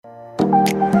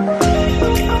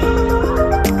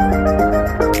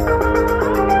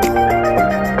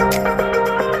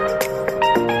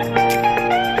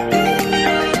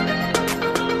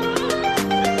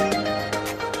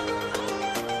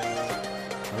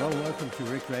Hello and welcome to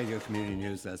Rick Radio Community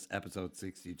Newsdesk, episode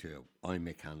 62. I'm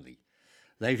Mick Hanley.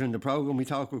 Later in the programme, we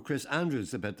talk with Chris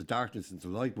Andrews about the Darkness into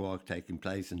Light walk taking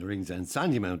place in the Ringsend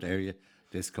Sandymount area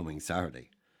this coming Saturday.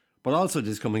 But also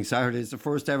this coming Saturday is the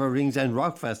first ever Ringsend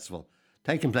Rock Festival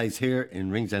taking place here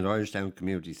in Ringsend Irishtown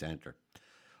Community Centre.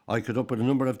 I caught up with a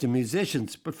number of the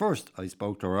musicians, but first I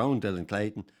spoke to our own Dylan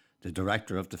Clayton, the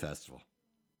director of the festival.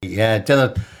 Yeah,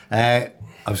 Dylan, I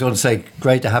was going to say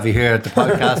great to have you here at the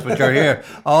podcast, but you're here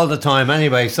all the time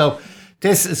anyway. So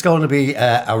this is going to be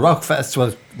a rock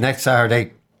festival next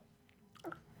Saturday.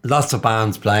 Lots of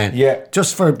bands playing. Yeah.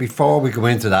 Just before we go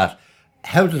into that,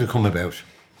 how did it come about?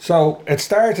 So it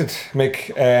started,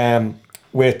 Mick,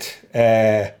 with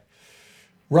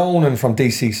Ronan from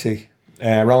DCC.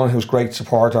 Ronan, who's a great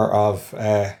supporter of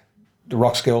the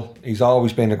Rockschool. He's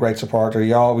always been a great supporter.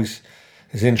 He always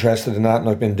is interested in that, and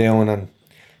I've been doing, and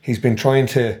we've been trying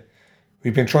to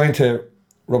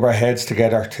rub our heads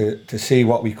together to see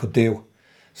what we could do.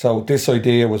 So this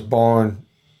idea was born,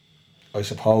 I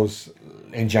suppose,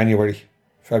 in January,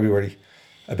 February,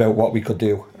 about what we could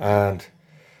do. And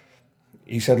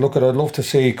he said, look, I'd love to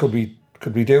see, could we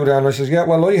do that? And I says, yeah,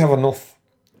 well, I have enough.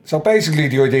 So basically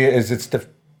the idea is it's the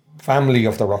family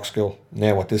of the Rockschool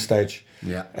now at this stage.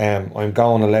 Yeah. I'm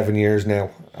going 11 years now,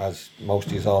 as most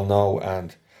of you all know,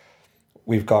 and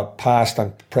we've got past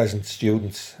and present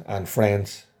students and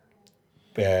friends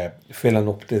filling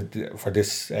up for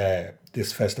this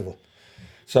festival.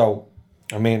 So,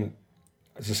 I mean,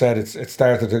 as I said, it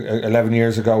started 11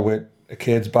 years ago with a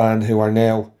kids band who are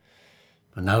now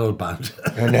an adult band.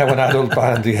 And now an adult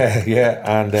band,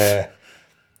 yeah.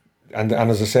 And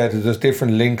as I said, there's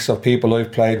different links of people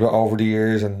I've played with over the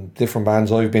years and different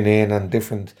bands I've been in and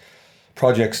different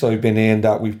projects I've been in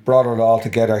that we've brought it all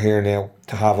together here now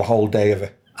to have a whole day of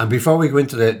it. And before we go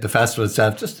into the festival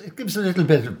itself, just give us a little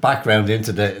bit of background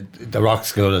into the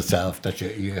Rockschool itself that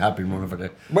you have been running for the...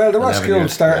 Well, the Rockschool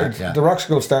started, yeah. The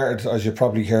Rockschool started, as you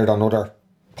probably heard on other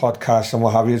podcasts and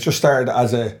what have you, it just started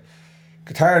as a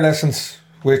guitar lessons,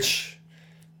 which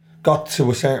got to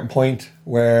a certain point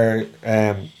where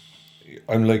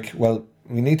I'm like, well,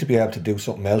 we need to be able to do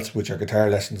something else with your guitar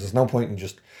lessons. There's no point in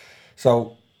just...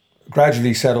 So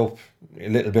gradually set up a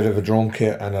little bit of a drum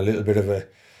kit and a little bit of a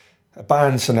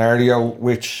band scenario,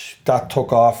 which that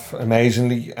took off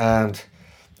amazingly, and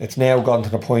it's now gone to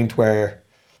the point where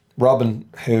Robin,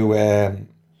 who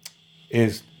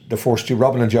is the first student,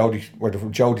 Robin and Jody,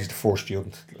 Jody's the first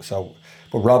student, so,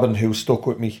 but Robin, who stuck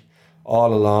with me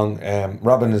all along,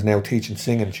 Robin is now teaching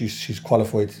singing. She's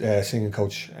qualified singing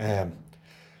coach, and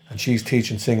she's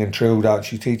teaching singing through that.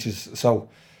 She teaches, so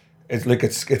it's like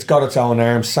it's got its own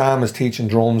arms. Sam is teaching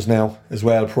drums now as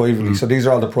well privately. So these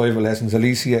are all the private lessons.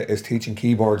 Alicia is teaching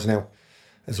keyboards now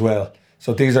as well.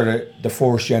 So these are the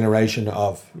first generation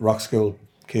of Rockschool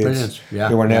kids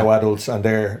who are now adults, and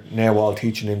they're now all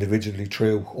teaching individually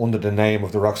through under the name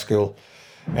of the Rockschool.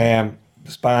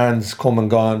 There's bands come and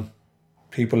gone.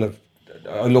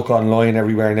 I look online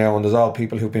everywhere now, and there's all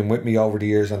people who've been with me over the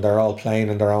years, and they're all playing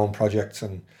in their own projects.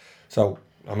 And so,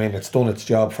 I mean, it's done its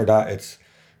job for that. It's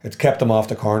kept them off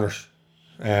the corners.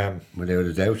 Without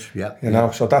a doubt, yeah. You know,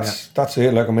 so that's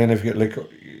it. Like, I mean, if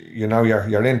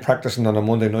you're in practicing on a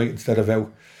Monday night instead of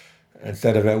out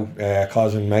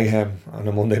causing mayhem on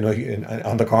a Monday night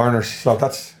on the corners. So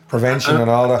that's prevention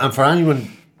and all that. And for anyone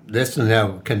listening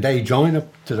now, can they join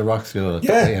up to the Rockschool?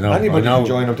 Yeah, anybody can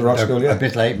join up to the Rockschool. Yeah, a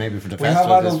bit late maybe for the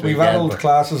festival. We've adult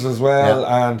classes as well,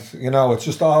 and it's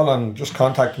just all on. Just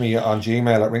contact me on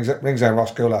Gmail at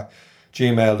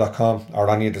ringsendrockschool@gmail.com or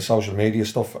any of the social media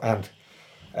stuff. And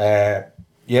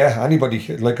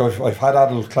anybody, like I've had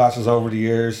adult classes over the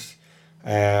years,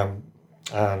 and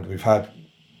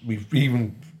we've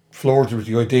even flirted with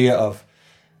the idea of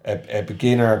a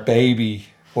beginner baby,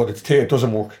 but it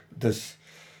doesn't work.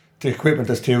 The equipment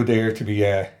is too dear to be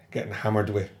getting hammered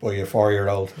with by a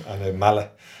 4-year-old and a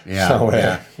mallet. Yeah, so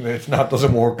it's not,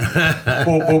 doesn't work.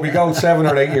 but we go 7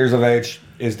 or 8 years of age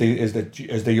is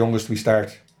the youngest we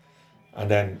start, and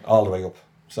then all the way up.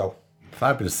 So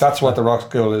fabulous. That's what the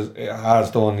Rockschool has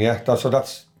done. Yeah,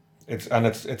 it's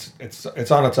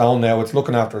on its own now. It's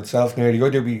looking after itself nearly. I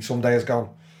do be some days going,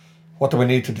 what do we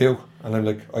need to do? And I'm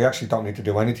like, I actually don't need to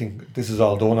do anything. This is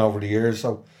all done over the years.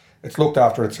 So it's looked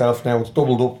after itself now. It's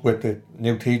doubled up with the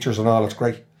new teachers and all. It's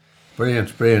great.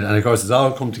 Brilliant. And of course, it's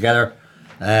all come together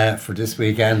for this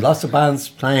weekend. Lots of bands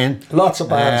playing. Lots of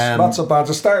bands. I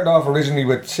started off originally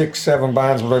with 6-7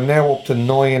 bands, but I'm now up to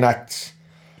 9 acts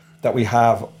that we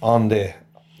have on the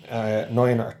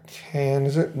 9 or 10,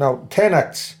 is it? No, 10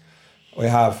 acts we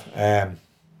have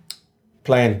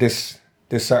playing this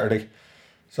Saturday.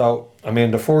 So, I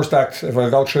mean, the first act, if I'll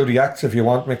go through the acts if you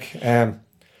want, Mick.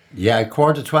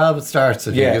 12:15 it starts.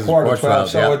 I think, Yeah, quarter to 12.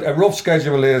 So a rough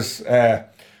schedule is, I'm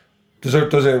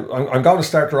going to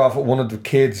start her off with one of the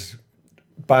kids'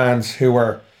 bands who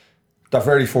are, their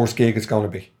very first gig is going to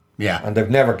be. Yeah. And they've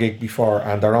never gigged before,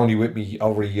 and they're only with me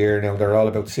over a year now. They're all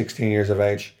about 16 years of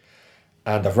age,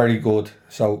 and they're very good.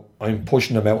 So I'm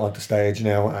pushing them out onto stage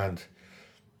now, and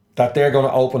that they're going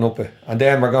to open up it. And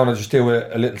then we're going to just do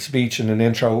a little speech and an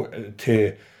intro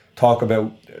to talk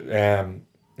about,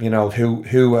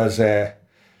 who was the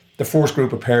first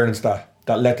group of parents that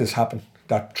let this happen,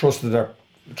 that trusted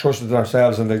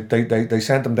themselves, and they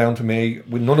sent them down to me.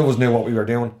 None of us knew what we were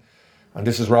doing. And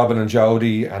this is Robin and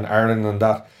Jody and Aaron and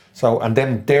that. So, and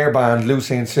then their band,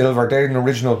 Lucy and Silver, they're an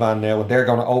original band now, and they're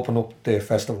going to open up the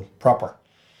festival proper.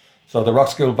 So the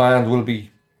Rockschool band will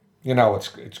be,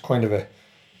 it's kind of a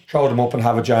throw them up and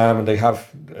have a jam, and they have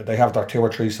their 2 or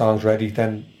 3 songs ready.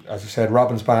 Then, as I said,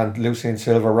 Robin's band, Lucy and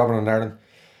Silver, Robin and Aaron,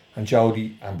 and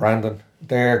Jody and Brandon,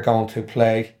 they're going to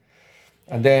play.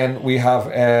 And then we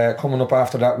have coming up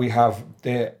after that, we have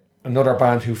another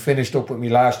band who finished up with me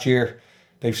last year.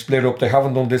 They've split up. They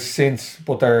haven't done this since,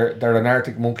 but they're an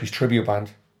Arctic Monkeys tribute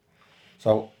band.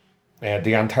 So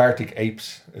the Antarctic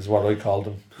Apes is what I call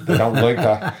them. They don't like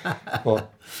that.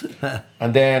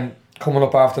 And then coming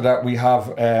up after that, we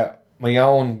have my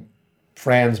own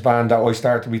friend's band that I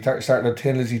started. We started a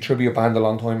Tin Lizzy tribute band a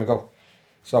long time ago.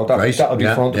 So that'll be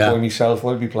fronted by myself.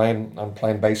 I'll be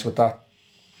playing bass with that.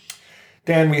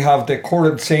 Then we have the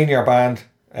current senior band,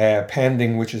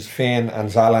 pending, which is Finn and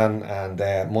Zalan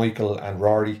and Michael and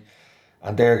Rory,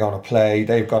 and they're going to play.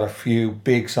 They've got a few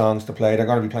big songs to play. They're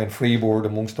going to be playing Freeboard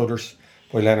amongst others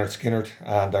by Leonard Skinner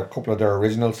and a couple of their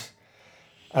originals.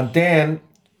 And then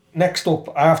next up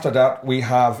after that, we've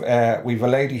a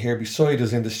lady here beside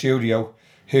us in the studio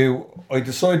who I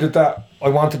decided that I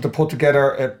wanted to put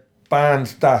together a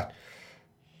band that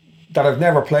I've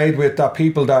never played with, that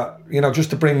people that, just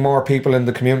to bring more people in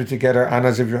the community together. And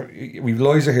as if we've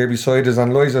Liza here beside us,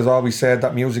 and Liza's always said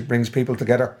that music brings people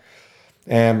together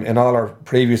in all our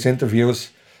previous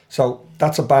interviews. So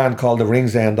that's a band called the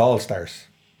Ringsend All-Stars.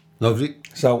 Lovely.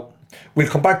 So we'll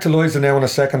come back to Liza now in a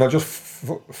second. I'll just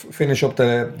finish up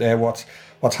the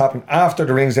what's happened after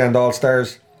the Ringsend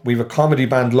All-Stars. We've a comedy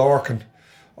band, Lorcan.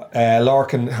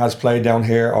 Lorcan has played down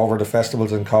here over the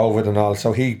festivals and COVID and all,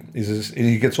 so he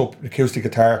gets up acoustic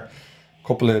guitar,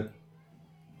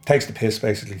 takes the piss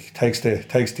basically,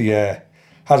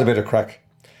 has a bit of crack.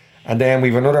 And then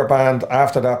we've another band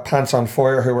after that, Pants on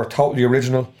Fire, who are totally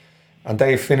original, and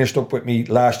they finished up with me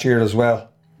last year as well.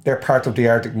 They're part of the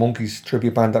Arctic Monkeys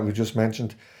tribute band that we just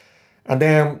mentioned. And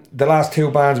then the last 2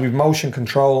 bands, we've Motion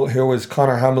Control, who is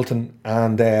Connor Hamilton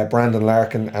and Brandon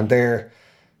Larkin, and they're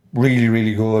really,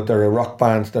 really good. They're a rock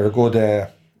band. They're a good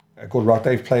rock.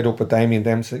 They've played up with Damien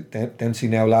Dempsey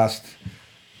now last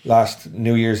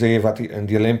New Year's Eve in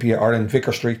the Olympia or in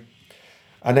Vicar Street.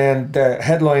 And then the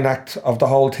headline act of the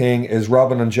whole thing is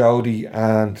Robin and Jody,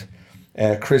 and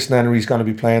Chris Nennery's going to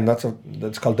be playing.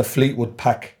 That's called the Fleetwood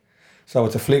Pack. So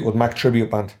it's a Fleetwood Mac tribute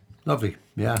band. Lovely,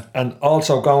 yeah. And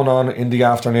also going on in the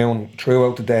afternoon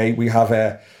throughout the day, we have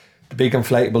the big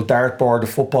inflatable dartboard, the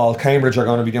football. Cambridge are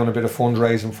going to be doing a bit of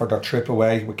fundraising for their trip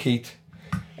away with Keith.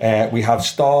 We have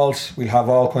stalls. We'll have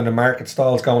all kind of market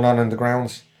stalls going on in the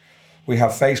grounds. We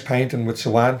have face painting with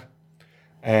Suwan.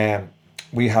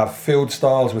 We have food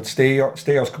stalls with Steve.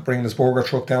 Steve's bringing his burger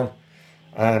truck down.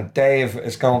 And Dave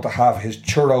is going to have his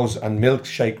churros and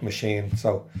milkshake machine.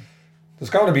 So there's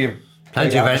going to be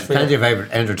plenty of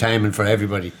entertainment for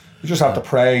everybody. We just have to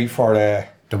pray for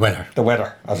the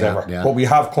weather as ever. Yeah. But we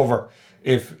have cover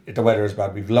if the weather is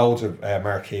bad. We've loads of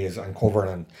marquees and cover.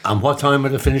 And what time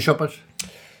will it finish up at?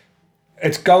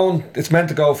 It's meant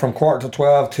to go from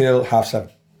 11:45 till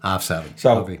 7:30. 7:30.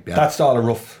 So lovely, yeah. That's all a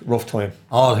rough time.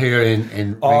 All here in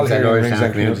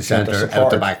Ringsend Community Centre, out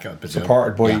the back.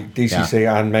 Supported by DCC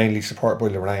and mainly supported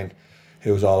by Lorraine,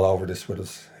 who's all over this with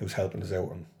us, who's helping us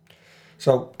out. And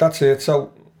so that's it.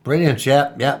 So brilliant,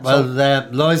 yeah. Well,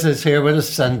 Liza's here with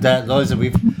us, and Liza,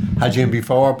 we've had you in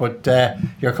before, but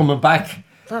you're coming back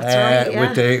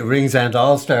with the Ringsend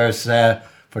All-Stars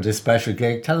for this special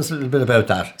gig. Tell us a little bit about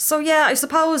that. So yeah, I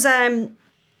suppose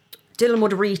Dylan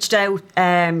would have reached out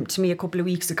to me a couple of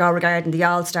weeks ago regarding the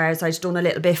All-Stars. I'd done a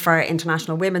little bit for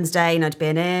International Women's Day, and I'd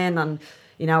been in, and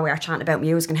we were chatting about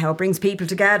music and how it brings people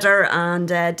together, and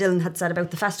Dylan had said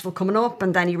about the festival coming up,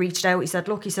 and then he reached out. He said,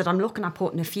 I'm looking at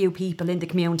putting a few people in the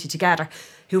community together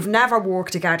who've never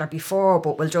worked together before,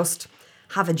 but we'll just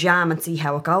have a jam and see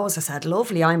how it goes. I said,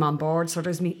 lovely, I'm on board. So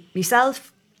there's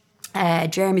myself,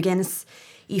 Jeremy Guinness,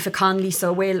 Aoife Connolly,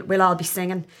 so we'll all be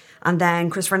singing. And then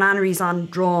Christopher Nannery's on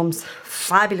drums,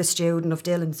 fabulous student of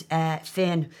Dylan's,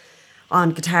 Finn,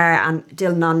 on guitar, and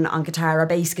Dylan on guitar, or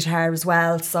bass guitar as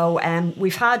well. So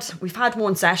we've had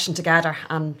one session together,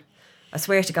 and I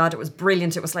swear to God, it was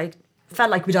brilliant. It was like, felt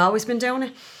like we'd always been doing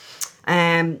it.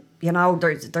 You know,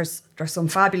 there's some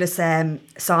fabulous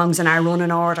songs in our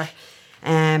running order.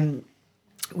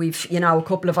 We've, you know, a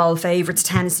couple of old favourites,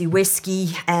 Tennessee Whiskey,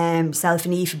 self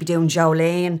and Aoife be doing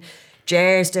Jolene,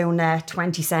 Jer's doing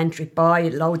 20th Century Boy,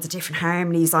 loads of different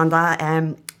harmonies on that.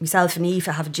 Myself and Aoife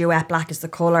have a duet, Black is the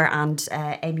Colour, and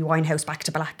Amy Winehouse, Back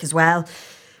to Black as well.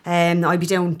 I'll be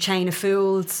doing Chain of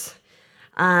Fools,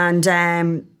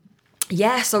 and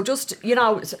yeah, so just, you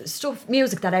know, stuff,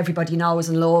 music that everybody knows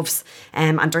and loves,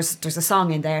 and there's a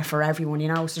song in there for everyone, you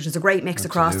know, so there's a great mix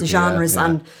across the genres,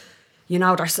 and you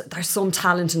know, there's some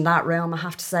talent in that room, I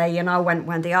have to say. You know,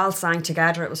 when they all sang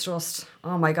together, it was just,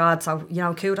 oh my God. So, you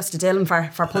know, kudos to Dylan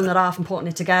for pulling it off and putting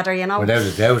it together, you know. Without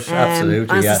a doubt,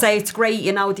 absolutely, and as I say, it's great,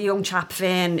 you know, the young chap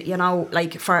Finn, you know,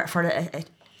 like for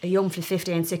a young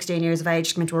 15, 16 years of age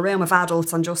to come into a room of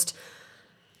adults and just,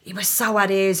 he was so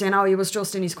at ease, you know, he was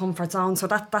just in his comfort zone. So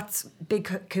that's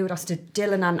big kudos to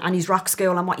Dylan and his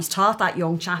Rockschool and what he's taught that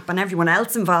young chap and everyone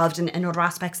else involved in other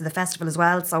aspects of the festival as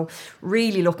well. So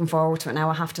really looking forward to it now,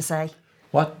 I have to say.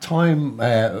 What time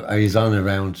are you on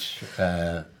around,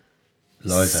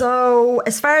 Liza? So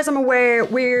as far as I'm aware,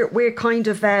 we're kind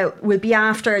of we'll be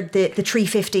after the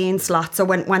 3:15 slot. So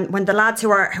when the lads who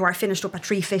are finished up at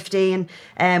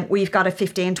 3:15, we've got a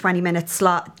 15-20 minute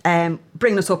slot,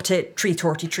 bringing us up to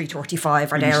 3:30,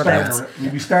 3:35 or thereabouts.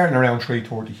 We'll be starting around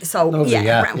 3:30. So lovely,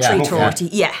 around 3:30.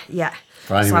 Yeah.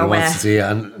 For anyone who wants to see it,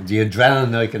 and the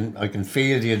adrenaline, I can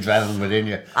feel the adrenaline within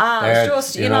you. It's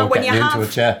just, you know, when you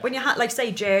have, like,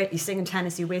 say, Jared, he's singing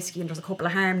Tennessee Whiskey, and there's a couple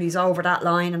of harmonies over that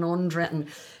line and under it, and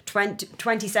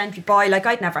 20th Century Boy, like,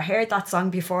 I'd never heard that song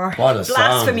before. What a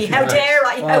blasphemy! Song. How dare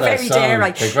I? How very dare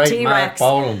I? The great Mark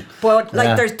Bolan. But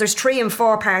like, there's 3 and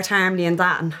 4 part harmony in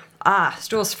that, and it's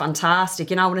just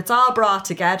fantastic, you know, when it's all brought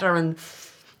together, and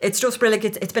it's just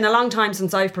brilliant. It's been a long time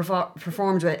since I've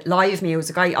performed with live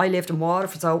music. I lived in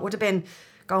Waterford, so it would have been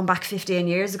going back 15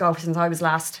 years ago since I was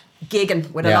last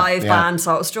gigging with a live band.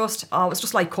 So it was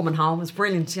just like coming home. It was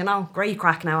brilliant, you know. Great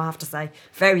crack now, I have to say.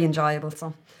 Very enjoyable.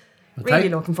 So really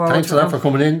looking forward to it. Thanks a lot for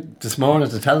coming in this morning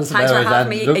to tell us about it. Thanks for having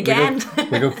me again.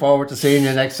 We look forward to seeing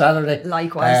you next Saturday.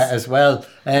 Likewise. As well.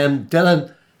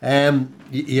 Dylan,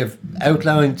 you've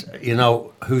outlined, you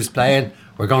know, who's playing.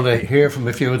 We're going to hear from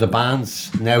a few of the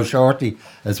bands now shortly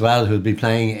as well who'll be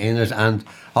playing in it, and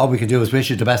all we can do is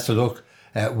wish you the best of luck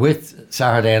with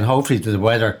Saturday, and hopefully the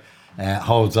weather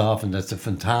holds off and it's a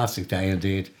fantastic day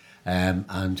indeed,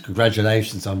 and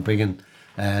congratulations on bringing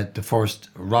the first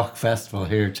rock festival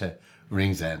here to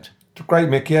Ringsend. Great,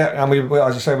 Mick, yeah, and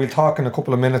as I say, we'll talk in a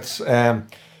couple of minutes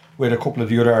with a couple of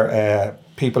the other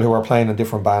people who are playing in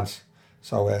different bands,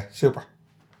 so super.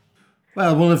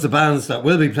 Well, one of the bands that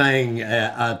will be playing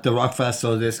at the Rock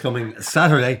Festival this coming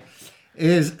Saturday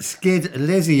is Skid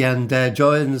Lizzy, and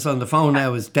joining us on the phone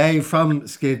now is Dave from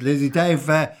Skid Lizzy. Dave,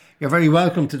 you're very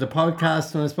welcome to the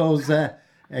podcast, and I suppose are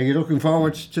you looking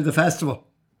forward to the festival?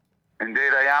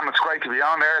 Indeed I am. It's great to be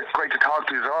on there. It's great to talk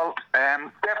to you all.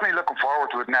 Definitely looking forward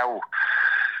to it now.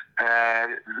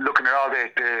 Looking at all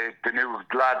the new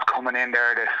lads coming in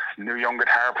there, the new young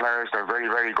guitar players, they're very,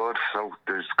 very good, so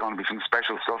there's going to be some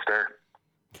special stuff there.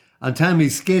 And tell me,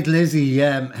 Skid Lizzy,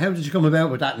 how did you come about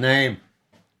with that name?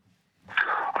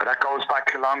 Well, that goes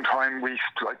back a long time. We,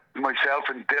 like myself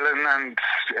and Dylan and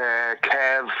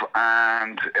Kev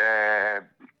and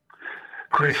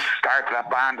Chris started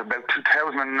that band about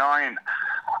 2009.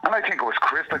 And I think it was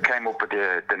Chris that came up with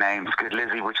the name Skid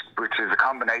Lizzy, which is a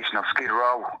combination of Skid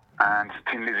Row and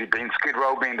Tin Lizzy being Skid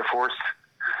Row being the first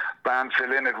band Phil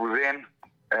Lynott was in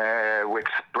with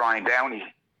Brian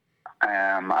Downey,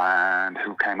 and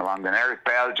who came along. Then Eric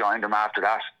Bell joined him after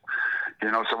that.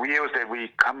 You know, so we used it.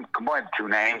 We combined the 2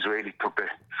 names, really took the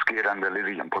Skid and the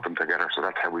Lizzy and put them together. So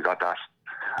that's how we got that.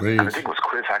 Brilliant. And I think it was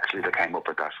Chris actually that came up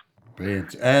with that.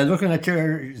 Brilliant. Looking at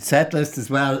your set list as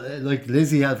well, like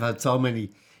Lizzy have had so many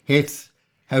hits.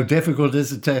 How difficult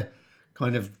is it to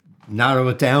kind of narrow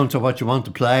it down to what you want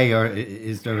to play, or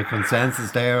is there a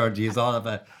consensus there, or do you all have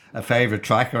a favourite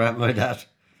track or anything like that?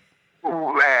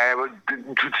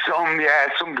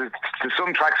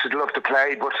 Some tracks I'd love to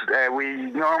play, but we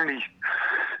normally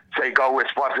go with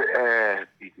what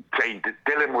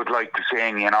Dylan would like to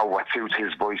sing, you know, what suits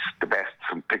his voice the best,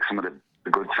 and pick some of the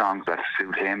good songs that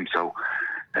suit him. So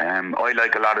I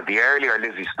like a lot of the earlier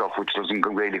Lizzy stuff, which doesn't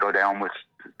really go down with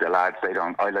the lads.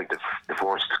 I like the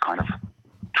first kind of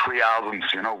 3 albums,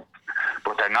 you know,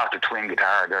 but they're not the twin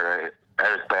guitar. They're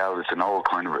Eric Bell is an old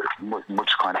kind of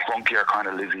much kind of funkier kind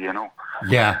of Lizzie, you know.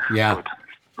 Yeah.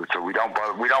 So we don't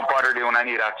bother doing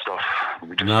any of that stuff.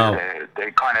 We just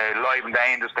they kind of live and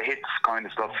down just the hits kind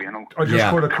of stuff, you know. I just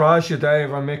put across you,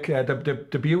 Dave and Mick.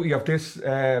 The beauty of this,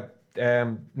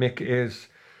 Mick, is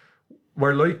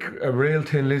we're like a real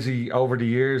Tin Lizzy over the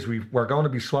years. We're going to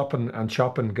be swapping and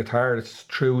chopping guitars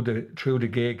through the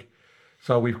gig.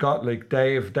 So we've got like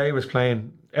Dave is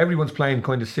playing. Everyone's playing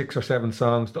kind of 6 or 7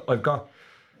 songs. I've got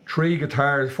 4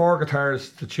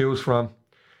 guitars to choose from,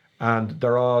 and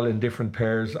they're all in different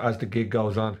pairs as the gig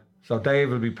goes on. So Dave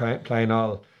will be playing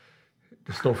all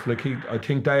the stuff. Like I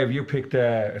think Dave, you picked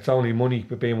It's Only Money,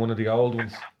 but being one of the old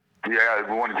ones.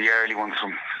 Yeah, one of the early ones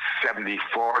from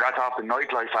 '74. That's off the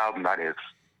Nightlife album. That is.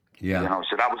 Yeah. You know,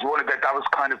 so that was one of that was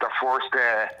kind of their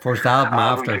first album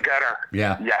after together.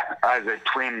 Yeah, as a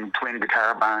twin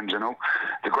guitar band. You know,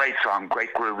 it's a great song,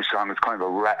 great groovy song. It's kind of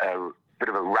a bit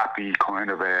of a rappy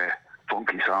kind of a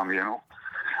funky song, you know,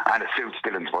 and it suits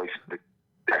Dylan's voice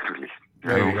definitely.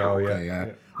 There you go.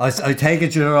 Yeah. I take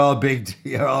it you're all big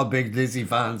Lizzie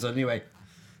fans anyway.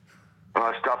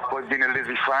 Well, I've been a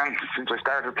Lizzie fan since I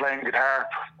started playing guitar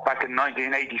back in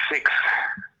 1986.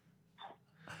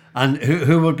 And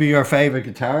who would be your favourite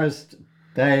guitarist,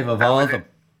 Dave, of all of them?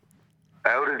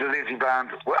 Out of the Lizzie band,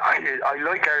 well, I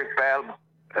like Eric Bell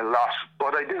a lot,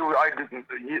 but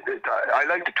I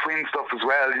like the twin stuff as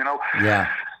well, you know. Yeah.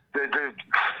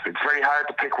 It's very hard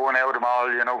to pick one out of them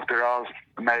all, you know. They're all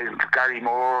amazing. Gary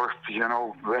Moore, you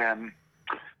know,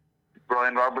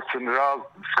 Brian Robertson, they're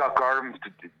all Scott Gorham.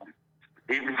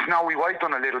 Even Snowy White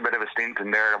done a little bit of a stint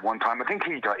in there at one time. I think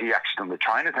he actually done the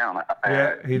Chinatown.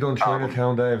 He done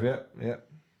Chinatown, Dave. Yeah.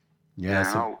 Yeah.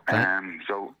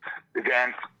 So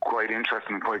again, quite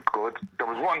interesting and quite good. There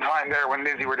was one time there when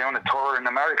Lizzie were doing a tour in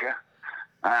America,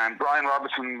 and Brian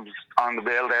Robertson was on the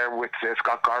bill there with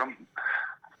Scott Gorham.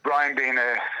 Brian, being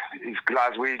his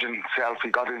Glaswegian self, he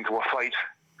got into a fight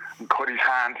and cut his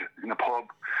hand in a pub.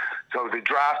 So they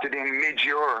drafted in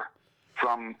mid-Euro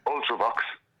from Ultravox.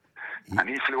 And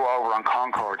he flew over on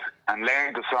Concorde and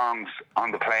learned the songs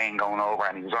on the plane going over,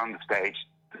 and he was on the stage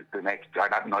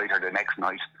that night or the next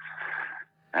night.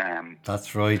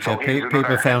 That's right. So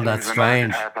people found that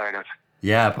strange.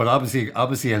 Yeah, but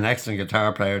obviously an excellent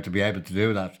guitar player to be able to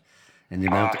do that in the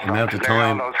amount of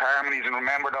time. All those harmonies and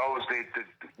remember those,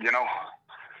 you know,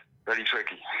 very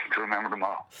tricky to remember them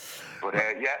all. But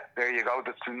there you go.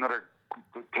 That's another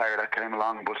good player that came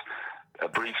along, but a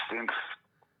brief stint.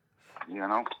 You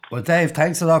know. Well, Dave,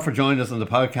 thanks a lot for joining us on the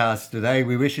podcast today.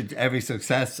 We wish you every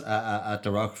success at the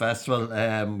Rock Festival.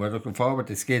 We're looking forward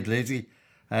to Skid Lizzie,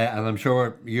 and I'm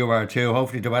sure you are too.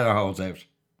 Hopefully the weather holds out.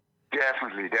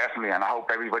 Definitely, and I hope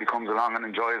everybody comes along and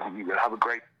enjoys it. We'll have a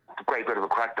great bit of a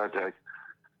crack that day.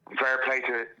 Fair play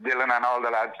to Dylan and all the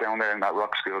lads down there in that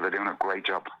rock school. They're doing a great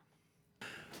job.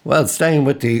 Well, staying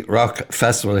with the Rock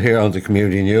Festival here on the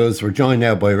Community News, we're joined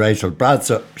now by Rachel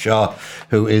Bradshaw,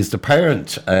 who is the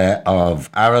parent of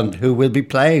Aaron, who will be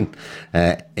playing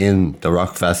in the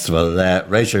Rock Festival.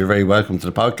 Rachel, you're very welcome to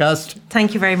the podcast.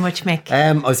 Thank you very much, Mick.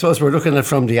 I suppose we're looking at it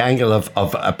from the angle of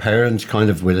a parent kind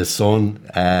of with a son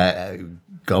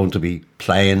going to be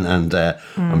playing, and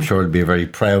I'm sure it'll be a very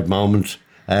proud moment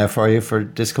for you for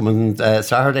this coming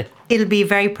Saturday. It'll be a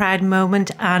very proud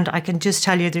moment, and I can just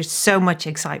tell you there's so much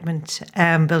excitement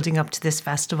building up to this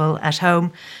festival at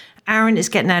home. Aaron is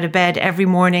getting out of bed every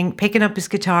morning, picking up his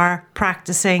guitar,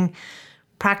 practicing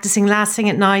last thing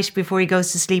at night before he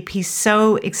goes to sleep. He's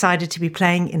so excited to be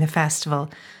playing in a festival,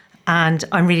 and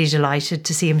I'm really delighted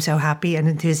to see him so happy and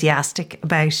enthusiastic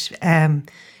about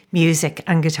music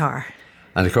and guitar.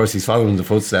 And of course, he's following the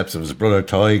footsteps of his brother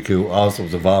Tyg, who also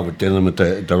was involved with Dylan with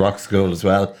the Rockschool as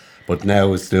well, but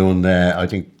now is doing, I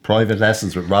think, private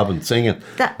lessons with Robin singing.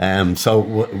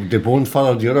 So did one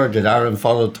follow the other? Did Aaron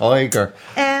follow Tyg? Or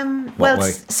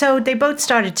so they both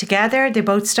started together. They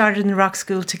both started in the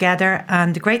Rockschool together.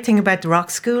 And the great thing about the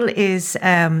Rockschool is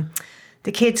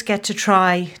the kids get to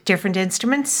try different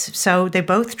instruments. So they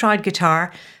both tried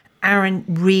guitar. Aaron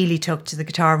really took to the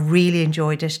guitar, really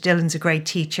enjoyed it. Dylan's a great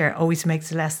teacher, always makes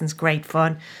the lessons great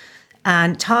fun.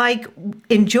 And Tyg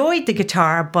enjoyed the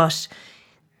guitar, but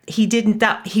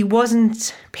he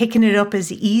wasn't picking it up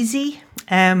as easy.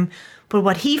 But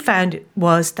what he found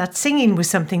was that singing was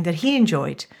something that he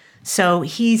enjoyed. So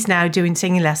he's now doing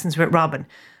singing lessons with Robin.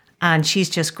 And she's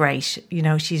just great. You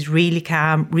know, she's really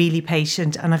calm, really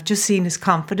patient. And I've just seen his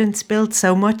confidence build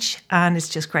so much. And it's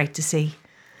just great to see.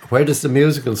 Where does the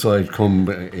musical side come?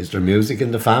 Is there music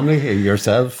in the family,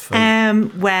 yourself?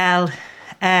 Well,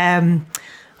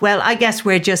 I guess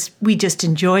we just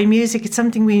enjoy music. It's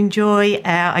something we enjoy.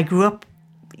 I grew up,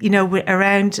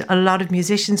 around a lot of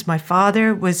musicians. My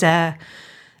father was a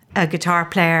guitar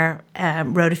player,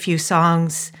 wrote a few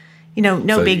songs. No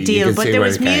So big you deal, can but see there where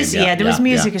was it came, music. yeah, Yeah, there was yeah,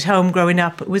 music yeah. at home growing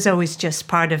up. It was always just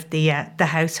part of the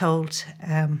household.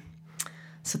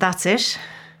 So that's it.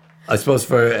 I suppose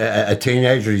for a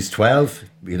teenager, he's 12,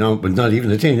 but not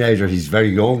even a teenager, he's very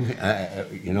young,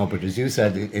 but as you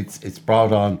said, it's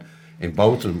brought on in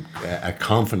both of them a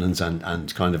confidence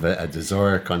and kind of a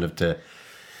desire kind of to,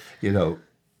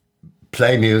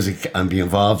 play music and be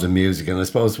involved in music. And I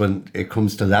suppose when it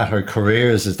comes to latter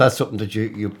careers, is that something that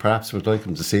you perhaps would like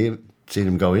them to see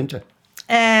them go into?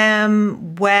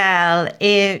 Well,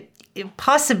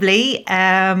 possibly.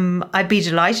 I'd be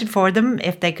delighted for them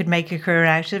if they could make a career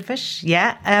out of it.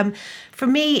 Yeah. For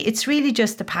me, it's really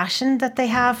just the passion that they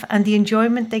have and the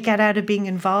enjoyment they get out of being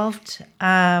involved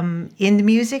in the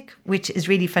music, which is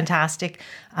really fantastic.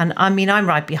 And I mean, I'm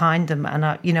right behind them, and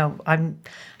I'm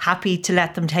happy to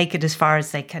let them take it as far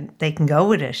as they can go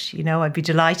with it. I'd be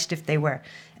delighted if they were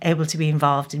able to be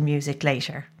involved in music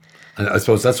later. And I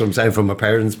suppose that's what I'm saying from a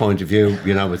parent's point of view.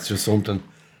 It's just something.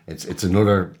 It's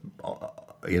another,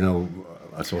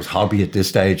 I suppose hobby at this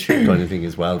stage kind of thing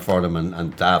as well for them,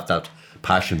 and to have that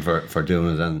passion for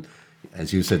doing it. And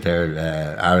as you said there,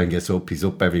 Aaron gets up. He's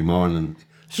up every morning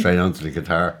straight onto the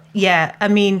guitar. Yeah, I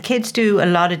mean, kids do a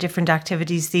lot of different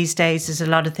activities these days. There's a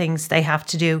lot of things they have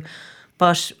to do.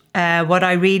 But what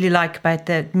I really like about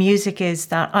the music is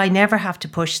that I never have to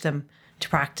push them to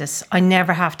practice. I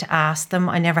never have to ask them.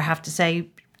 I never have to say,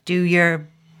 do your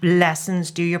lessons,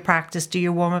 do your practice, do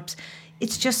your warm-ups.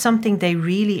 It's just something they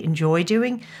really enjoy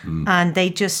doing, and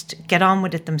they just get on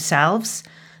with it themselves.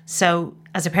 So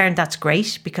as a parent, that's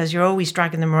great, because you're always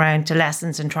dragging them around to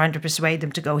lessons and trying to persuade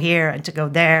them to go here and to go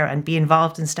there and be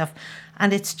involved in stuff.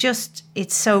 And it's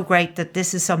so great that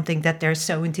this is something that they're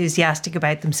so enthusiastic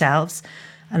about themselves.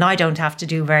 And I don't have to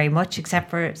do very much except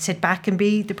for sit back and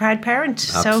be the proud parent.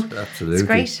 So absolutely. It's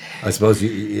great. I suppose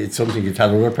it's something you tell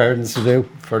other parents to do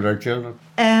for their children.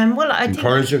 Well, I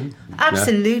encourage them.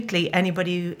 Absolutely. Yeah.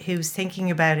 Anybody who's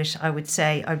thinking about it, I would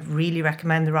say I'd really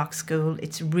recommend the Rockschool.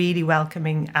 It's a really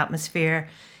welcoming atmosphere.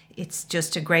 It's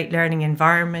just a great learning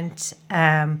environment.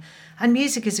 And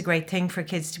music is a great thing for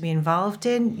kids to be involved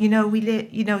in.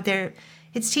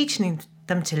 It's teaching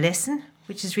them to listen,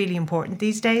 which is really important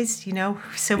these days.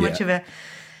 So much of a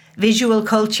visual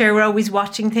culture. We're always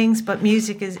watching things, but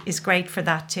music is great for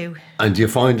that too. And do you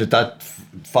find that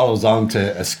follows on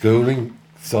to a schooling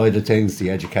side of things, the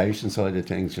education side of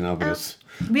things, because...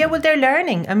 Yeah, well, they're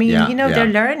learning. I mean, they're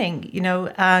learning,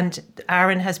 and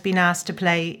Aaron has been asked to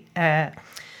play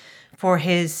for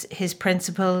his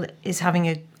principal is having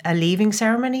a leaving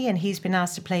ceremony, and he's been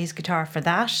asked to play his guitar for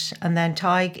that. And then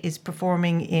Tig is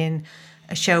performing in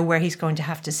a show where he's going to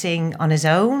have to sing on his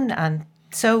own. And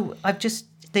so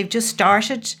they've just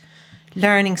started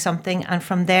learning something, and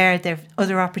from there,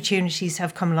 other opportunities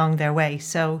have come along their way.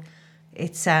 So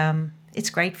it's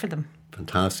great for them.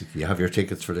 Fantastic. You have your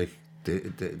tickets for the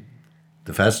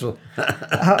festival?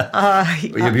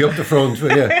 Will you be up the front,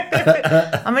 will you?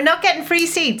 I'm not getting free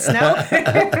seats, no?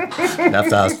 You have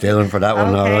to ask Dylan for that one,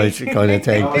 Okay. all right, kind of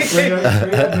thing.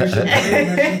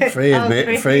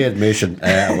 Free admission,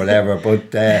 whatever.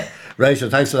 But Rachel,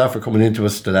 thanks a lot for coming into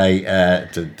us today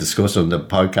to discuss on the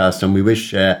podcast, and we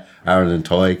wish Aaron and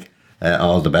Tig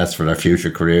all the best for their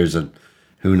future careers, and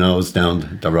who knows,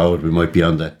 down the road we might be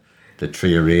on the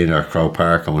Tree Arena or Crow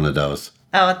Park or one of those.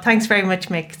 Oh, thanks very much,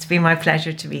 Mick. It's been my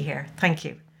pleasure to be here. Thank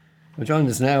you. Well, join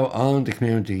us now on the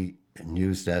Community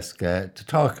News Desk to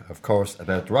talk, of course,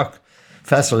 about the Rock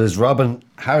Festival is Robin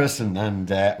Harrison. And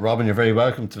Robin, you're very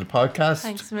welcome to the podcast.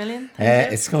 Thanks a million. Thank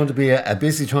you. It's going to be a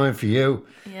busy time for you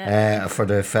for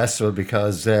the festival,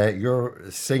 because you're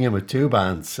singing with two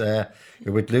bands.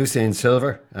 You're with Lucy and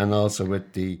Silver and also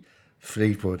with the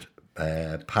Fleetwood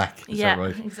Pack. Is that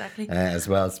right? Exactly. As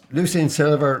well. Lucy and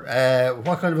Silver,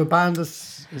 what kind of a band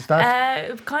is that?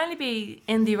 It would kind of be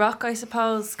indie rock, I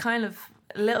suppose. Kind of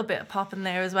a little bit of pop in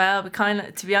there as well. But kind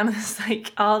of, to be honest,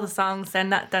 like all the songs, they're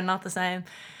not the same.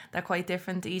 They're quite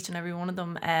different, each and every one of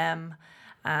them.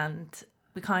 And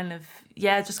we kind of,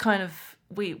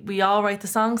 we all write the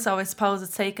songs. So I suppose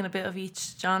it's taking a bit of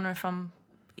each genre from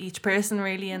each person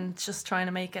really, and just trying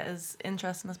to make it as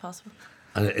interesting as possible.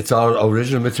 And it's all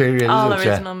original material, all isn't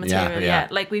it? original material, yeah.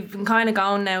 Like we've been kind of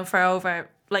going now for over,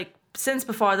 like since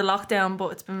before the lockdown,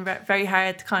 but it's been very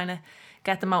hard to kind of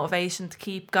get the motivation to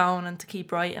keep going and to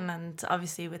keep writing. And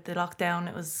obviously with the lockdown,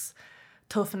 it was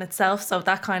tough in itself, so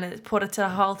that kind of put it to a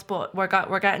halt. But we're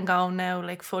getting going now,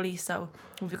 like fully. So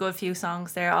we've got a few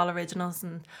songs there, all originals,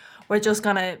 and we're just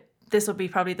gonna. This will be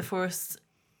probably the first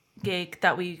gig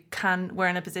that we're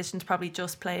in a position to probably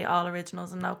just play all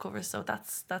originals and no covers. So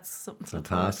that's something to look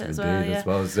forward to Fantastic as indeed, well. Yeah. I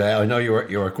suppose. I know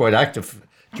you were quite active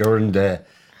during the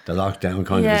lockdown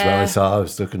kind of as well. I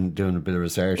was doing a bit of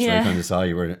research. And I kind of saw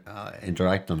you were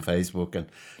interacting on Facebook and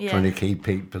trying to keep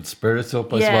people's spirits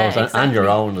up, I suppose, exactly. and your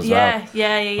own as well.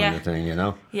 Yeah. Kind of thing, you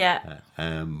know. Yeah.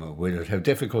 With it, how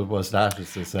difficult was that,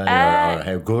 as to say, or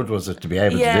how good was it to be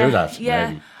able to do that? Yeah,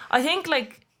 maybe? I think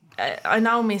like I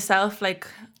know myself. Like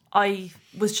I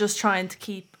was just trying to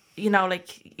keep,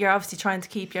 like you're obviously trying to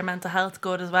keep your mental health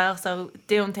good as well. So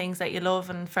doing things that you love,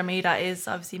 and for me that is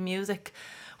obviously music.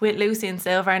 With Lucy and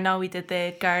Silver, I know we did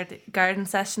the garden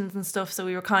sessions and stuff. So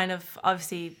we were kind of,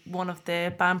 obviously one of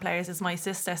the band players is my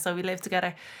sister, so we lived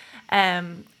together.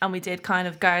 And we did kind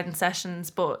of garden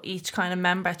sessions, but each kind of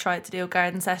member tried to do a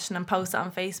garden session and post it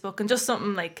on Facebook, and just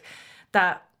something like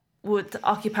that would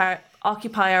occupy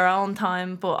our own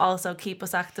time, but also keep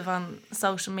us active on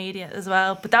social media as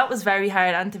well. But that was very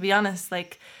hard, and to be honest,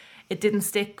 like it didn't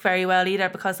stick very well either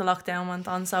because the lockdown went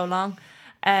on so long.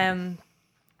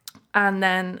 And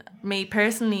then me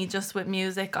personally, just with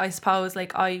music, I suppose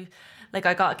I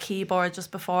got a keyboard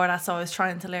just before that, so I was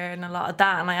trying to learn a lot of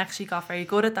that, and I actually got very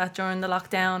good at that during the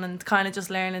lockdown, and kind of just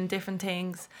learning different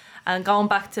things and going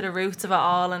back to the roots of it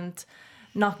all, and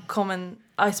not coming,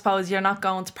 I suppose you're not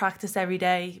going to practice every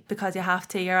day because you have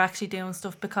to, you're actually doing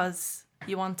stuff because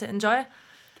you want to enjoy it.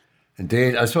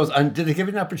 Indeed, I suppose. And did it give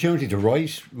you an opportunity to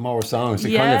write more songs?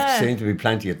 There kind of seemed to be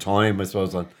plenty of time, I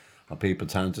suppose, on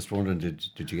people's hands. Just wondering,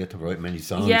 did you get to write many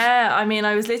songs? Yeah, I mean,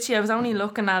 I was only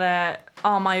looking at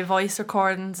all my voice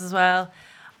recordings as well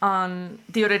on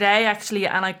the other day actually,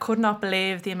 and I could not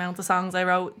believe the amount of songs I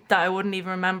wrote that I wouldn't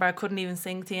even remember. I couldn't even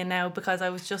sing to you now because I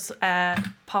was just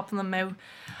popping them out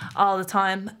all the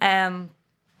time.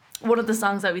 One of the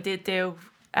songs that we did do,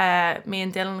 me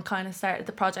and Dylan kind of started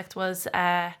the project, was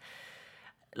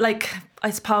like, I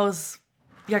suppose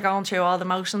you're going through all the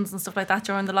emotions and stuff like that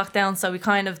during the lockdown, so we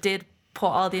kind of did put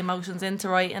all the emotions into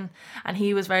writing, and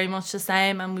he was very much the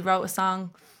same, and we wrote a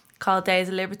song called Days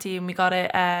of Liberty, and we got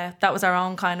it, that was our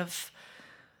own kind of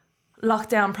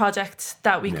lockdown project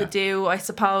that we could do, I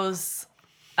suppose,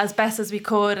 as best as we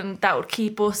could, and that would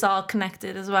keep us all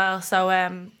connected as well.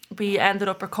 So we ended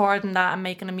up recording that and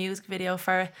making a music video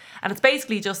for it, and it's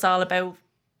basically just all about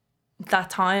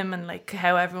that time and like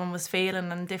how everyone was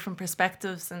feeling and different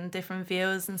perspectives and different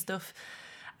views and stuff.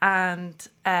 And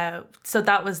so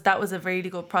that was a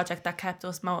really good project that kept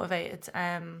us motivated,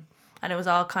 and it was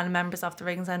all kind of members of the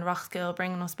Ringsend Rockschool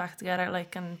bringing us back together,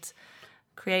 like, and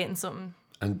creating something.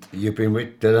 And you've been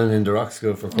with Dylan in the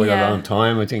Rockschool for quite a long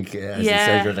time. I think, as you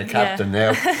said, you're the captain now.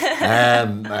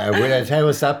 With it, how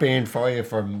has that been for you?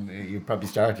 You probably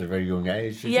started at a very young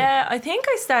age. I think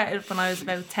I started when I was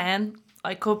about 10.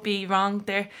 I could be wrong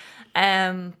there,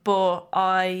 but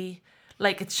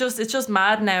it's just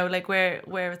mad now, like where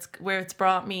it's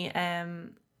brought me.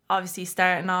 Obviously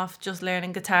starting off just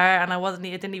learning guitar, and I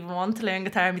didn't even want to learn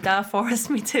guitar. My dad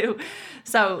forced me to,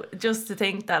 so just to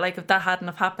think that like if that hadn't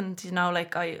have happened,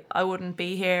 like I wouldn't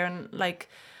be here. And like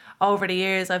over the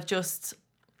years, I've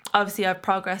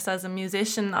progressed as a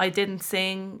musician. I didn't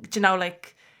sing,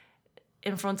 like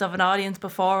in front of an audience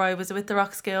before I was with the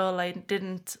Rockschool. I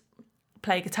didn't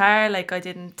play guitar, like I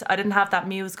didn't have that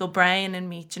musical brain in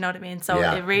me, do you know what I mean? So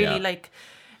it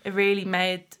really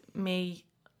made me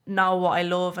know what I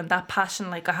love, and that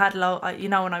passion. Like I had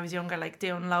when I was younger, like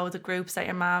doing loads of groups that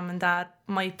your mum and dad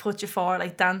might put you for,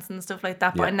 like dancing and stuff like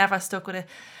that, but I never stuck with it.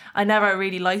 I never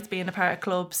really liked being a part of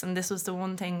clubs, and this was the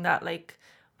one thing that like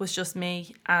was just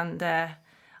me. And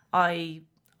I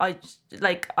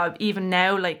even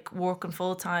now, like working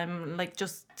full time, like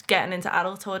just getting into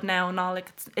adulthood now and all,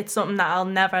 like it's something that I'll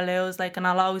never lose, like, and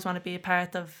I'll always want to be a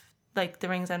part of like the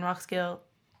Ringsend Rockschool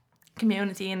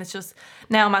community. And it's just,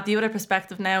 now I'm at the other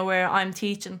perspective now where I'm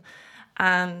teaching,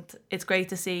 and it's great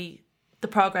to see the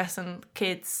progress in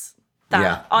kids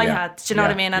that I had, do you know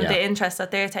what I mean, and the interest that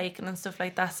they're taking and stuff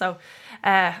like that. So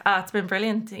it's been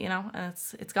brilliant, and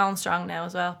it's going strong now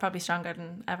as well, probably stronger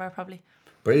than ever, probably.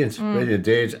 Brilliant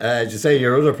indeed. As you say,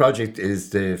 your other project is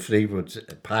the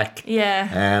Fleetwood Pack.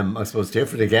 I suppose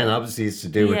different again, obviously it's to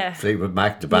do with Fleetwood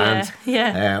Mac, the band.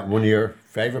 One of your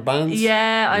favourite bands?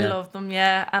 I love them,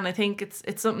 and I think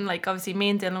it's something like, obviously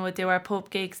me and Dylan would do our pub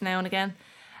gigs now and again.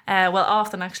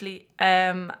 Often actually.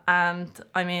 And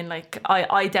I mean, like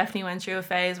I definitely went through a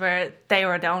phase where they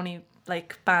were the only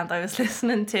like band I was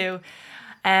listening to.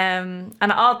 And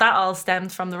all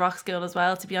stemmed from the Rockschool as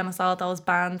well, to be honest, all those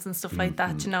bands and stuff like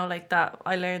that, like that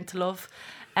I learned to love.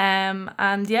 And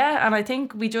I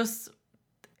think we just,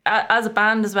 as a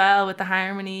band as well, with the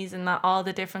harmonies and all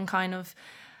the different kind of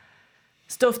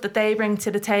stuff that they bring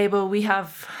to the table. We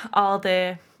have all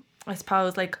the, I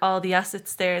suppose, like all the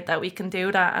assets there that we can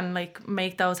do that and like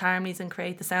make those harmonies and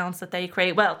create the sounds that they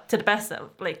create, well, to the best of,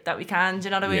 like that we can. Do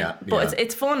you know what I mean? Yeah, but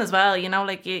it's fun as well. You know,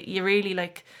 like you really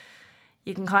like,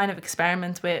 you can kind of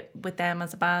experiment with them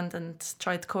as a band and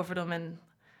try to cover them in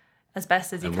as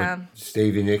best as you can.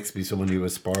 Stevie Nicks be someone you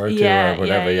aspire to or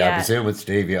whatever? Yeah, I presume with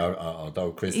Stevie,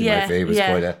 although Christy McPhee was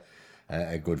quite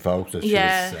a good vocalist. She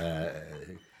was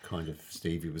kind of,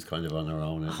 Stevie was kind of on her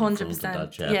own.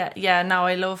 100%. Yeah. No,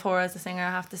 I love her as a singer,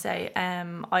 I have to say.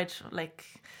 Dylan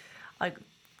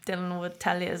would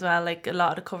tell you as well, like a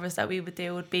lot of the covers that we would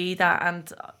do would be that,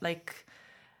 and like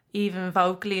even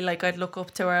vocally, like I'd look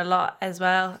up to her a lot as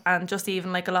well, and just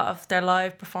even like a lot of their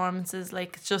live performances,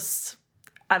 like it's just.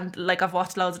 And like I've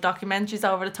watched loads of documentaries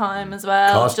over the time as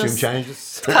well. Costume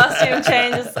changes.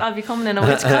 I'll be coming in a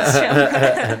witch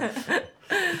costume.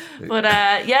 But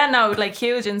like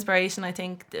huge inspiration, I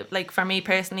think, like for me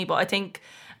personally, but I think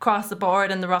across the board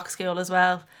in the Rockschool as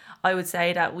well, I would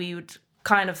say that we would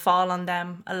kind of fall on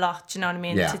them a lot, do you know what I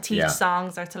mean? To teach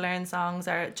songs or to learn songs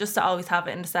or just to always have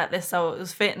it in the set list. So it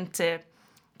was fitting to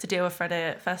do it for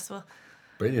the festival.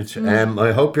 Brilliant.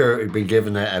 I hope you've been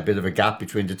given a bit of a gap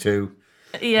between the two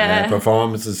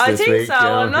performances this week. I think so.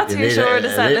 I'm not too sure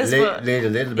the set list, but need a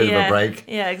little bit of a break.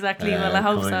 Yeah, exactly. Well, I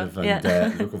hope so.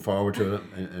 And looking forward to it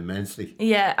immensely.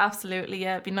 Yeah, absolutely.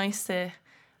 Yeah, it'd be nice to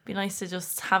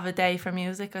just have a day for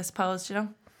music, I suppose. You know.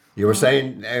 You were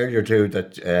saying earlier too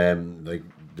that like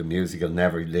the music will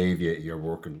never leave you. You're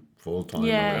working full time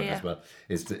as well.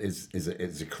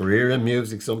 Is a career in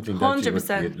music something that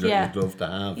 100%, you'd love to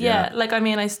have? Yeah, like I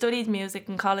mean, I studied music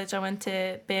in college. I went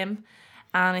to BIM.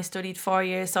 And I studied 4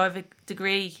 years, so I have a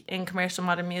degree in commercial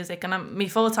modern music. And my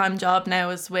full-time job now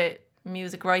is with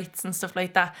music rights and stuff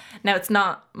like that. Now, it's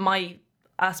not my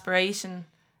aspiration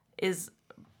is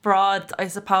broad, I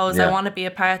suppose. I want to be a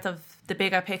part of the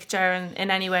bigger picture in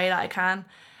any way that I can.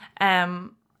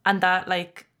 And that,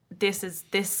 like, this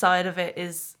side of it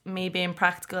is me being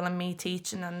practical and me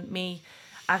teaching and me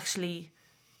actually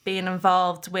being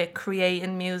involved with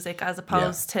creating music as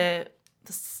opposed to...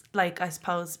 like I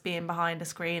suppose being behind a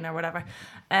screen or whatever,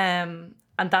 and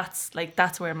that's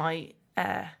where my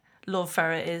love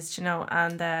for it is, you know,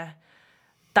 and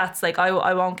that's like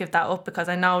I won't give that up because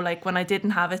I know like when I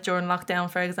didn't have it during lockdown,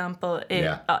 for example,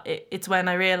 it's when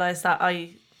I realised that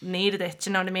I needed it,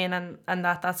 you know what I mean, and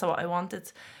that's what I wanted.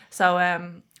 So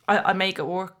I make it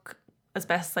work as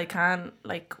best as I can,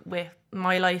 like with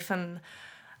my life, and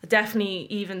definitely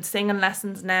even singing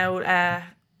lessons now.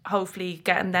 Hopefully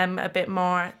getting them a bit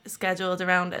more scheduled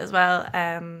around it as well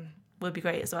would be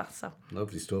great as well. So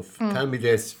lovely stuff. Tell me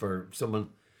this, for someone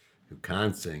who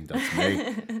can't sing, that's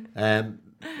me.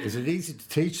 Is it easy to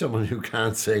teach someone who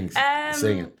can't sing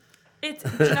singing? Do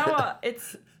you know what?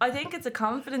 I think it's a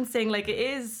confidence thing. Like it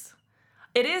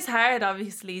is hard,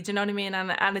 obviously. Do you know what I mean?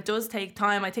 And it does take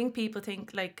time. I think people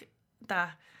think like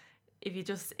that. If you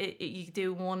just you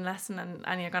do one lesson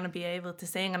and you're gonna be able to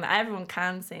sing, and everyone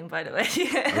can sing, by the way.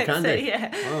 Can they?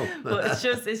 Yeah. Oh. But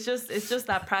it's just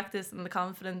that practice and the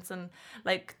confidence, and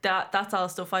like that's all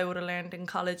stuff I would have learned in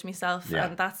college myself,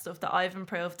 and that's stuff that I've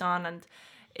improved on, and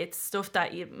it's stuff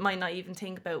that you might not even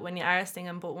think about when you are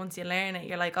singing, but once you learn it,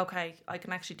 you're like, okay, I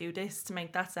can actually do this to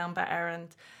make that sound better,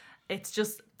 and it's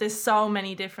just, there's so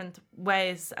many different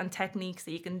ways and techniques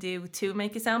that you can do to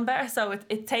make it sound better. So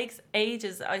it takes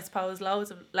ages, I suppose, loads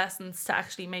of lessons to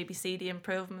actually maybe see the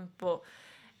improvement, but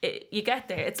you get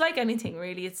there. It's like anything,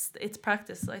 really. It's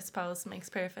practice, I suppose, makes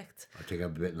perfect. I think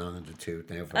I'm a bit long in the tooth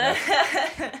now for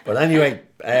that. But anyway,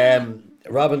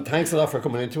 Robin, thanks a lot for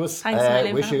coming into us. Thanks,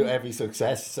 Millie, wish you every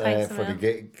success for the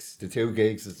gigs, the 2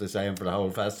 gigs, as they say, and for the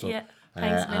whole festival. Yeah,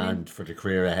 thanks, and for the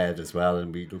career ahead as well.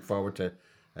 And we look forward to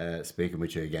speaking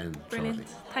with you again. Brilliant.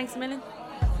 Shortly. Thanks a million.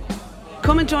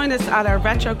 Come and join us at our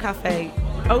Retro Cafe,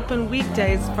 open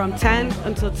weekdays from 10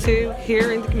 until 2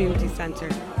 here in the community centre.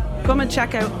 Come and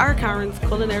check out our Karen's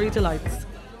culinary delights.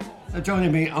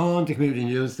 Joining me on the Community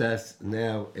News Desk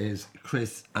now is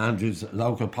Chris Andrews,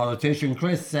 local politician.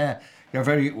 Chris, you're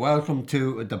very welcome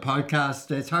to the podcast.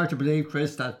 It's hard to believe,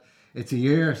 Chris, that it's a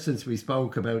year since we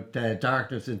spoke about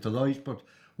darkness into light, but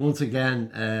once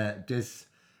again this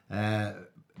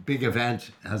big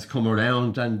event has come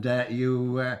around, and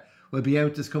you will be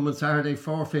out this coming Saturday,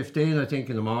 4:15, I think,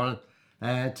 in the morning,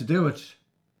 to do it.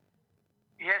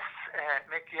 Yes,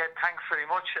 Mick, thanks very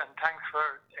much, and thanks for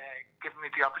giving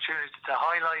me the opportunity to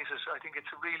highlight it. I think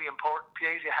it's a really important.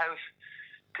 Piazza House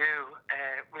do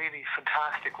really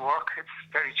fantastic work. It's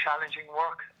very challenging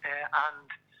work, and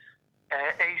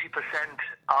 80%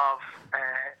 of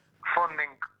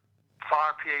funding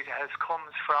for Piazza House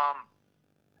comes from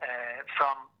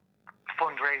from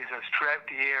fundraisers throughout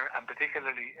the year, and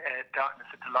particularly Darkness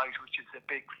and Delight, which is a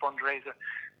big fundraiser.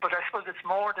 But I suppose it's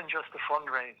more than just a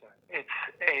fundraiser. It's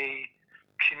a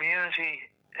community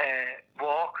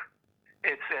walk.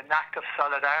 It's an act of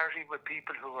solidarity with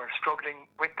people who are struggling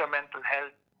with their mental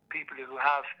health, people who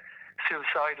have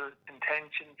suicidal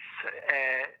intentions,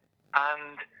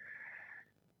 and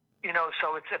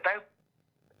so it's about,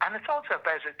 and it's also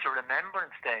about, it's a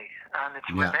Remembrance Day, and it's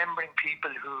remembering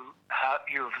people who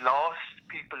you've lost,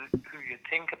 people who you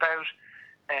think about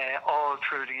all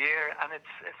through the year, and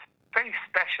it's a very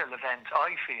special event,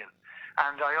 I feel.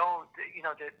 And I owe,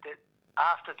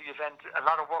 after the event, a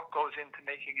lot of work goes into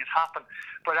making it happen,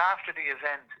 but after the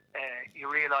event, you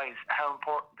realise how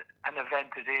important an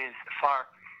event it is for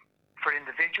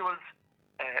individuals,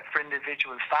 for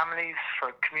individual families,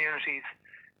 for communities,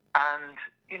 and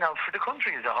for the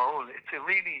country as a whole. It's a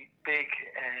really big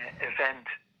event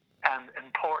and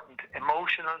important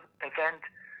emotional event,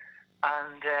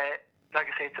 and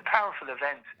like I say, it's a powerful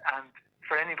event. And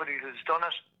for anybody who's done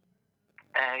it,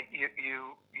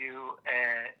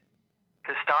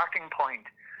 the starting point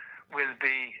will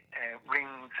be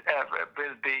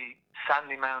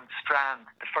Sandymount Strand,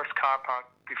 the first car park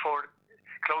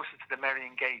closest to the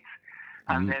Merrion Gates,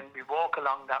 and then we walk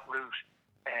along that route.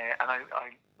 And I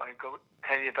go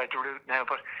tell you about the route now,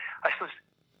 but I suppose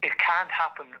it can't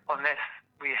happen unless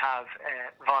we have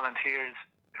volunteers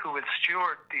who will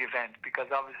steward the event,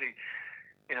 because obviously,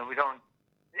 we don't.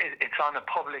 It's on a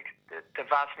public. The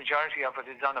vast majority of it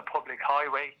is on a public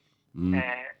highway.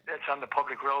 It's on the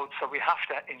public road, so we have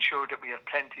to ensure that we have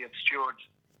plenty of stewards,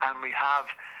 and we have.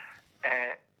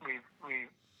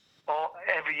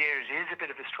 Every year it is a bit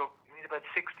of a struggle. We need about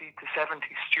 60 to 70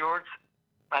 stewards.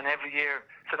 And every year,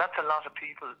 so that's a lot of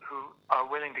people who are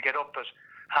willing to get up at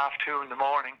 2:30 in the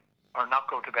morning or not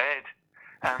go to bed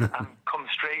and come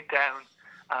straight down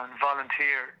and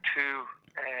volunteer to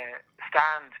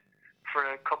stand for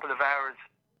a couple of hours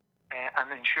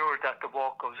and ensure that the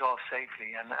walk goes off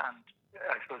safely. And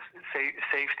I suppose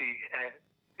safety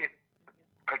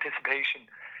participation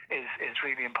is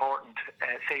really important.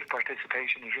 Safe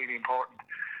participation is really important.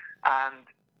 And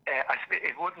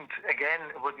it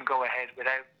wouldn't go ahead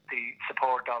without the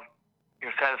support of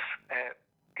yourself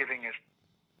giving it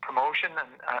promotion and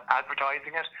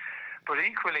advertising it. But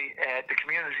equally, the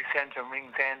community centre in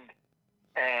Ringsend,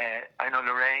 I know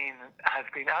Lorraine has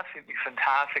been absolutely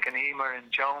fantastic, and Emer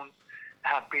and Joan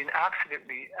have been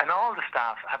absolutely, and all the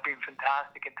staff have been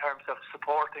fantastic in terms of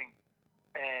supporting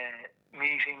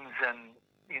meetings and,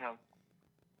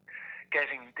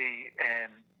 getting the...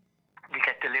 we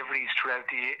get deliveries throughout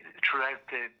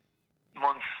the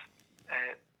months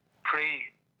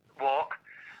pre-walk,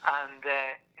 and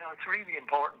it's really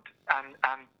important. And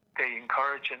they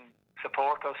encourage and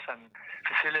support us and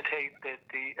facilitate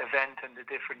the event and the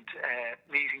different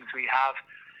meetings we have,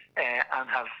 and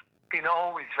have been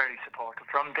always very supportive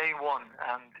from day one.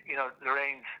 And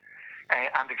Lorraine's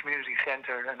and the community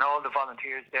centre and all the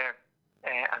volunteers there.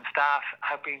 And staff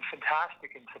have been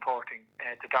fantastic in supporting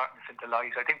the Darkness and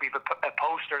Delight. I think we have a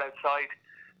poster outside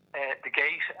the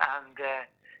gate, and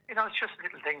it's just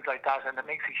little things like that, and it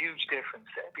makes a huge difference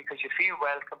because you feel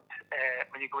welcomed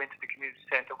when you go into the community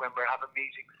centre when we're having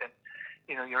meetings, and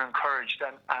you're encouraged,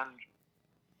 and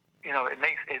it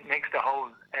makes the whole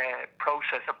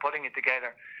process of putting it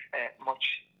together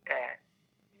much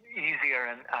easier,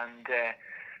 and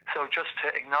so just to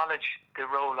acknowledge the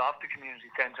role of the community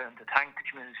centre and to thank the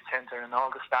community centre and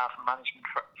all the staff and management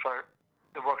for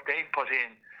the work they've put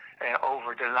in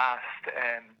over the last,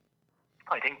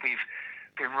 I think we've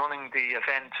been running the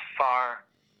event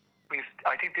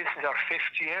I think this is our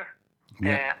 5th year,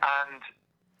 and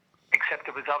except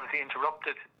it was obviously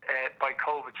interrupted by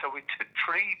COVID. So we took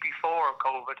 3 before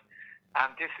COVID,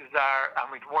 and and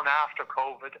we'd 1 after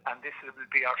COVID, and this will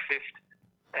be our 5th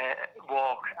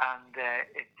walk, and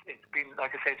it's been,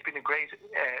 like I say, it's been a great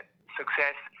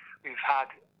success. We've had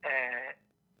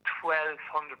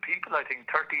 1,200 people, I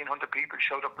think 1,300 people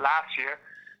showed up last year,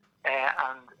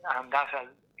 and that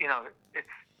has,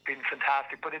 it's been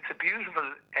fantastic. But it's a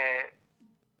beautiful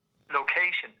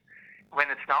location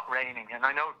when it's not raining, and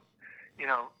I know,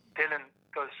 Dylan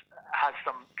has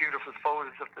some beautiful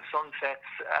photos of the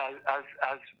sunsets as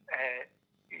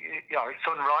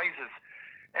sunrises.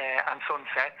 And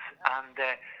sunsets, and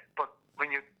but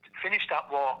when you finish that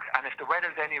walk, and if the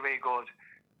weather's anyway good,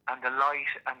 and the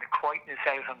light and the quietness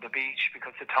out on the beach,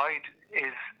 because the tide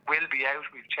will be out.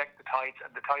 We've checked the tides,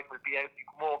 and the tide will be out. You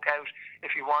can walk out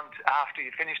if you want after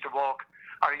you finish the walk,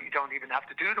 or you don't even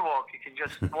have to do the walk. You can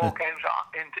just walk out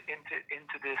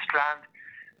into the strand,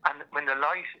 and when the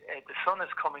light, the sun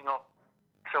is coming up,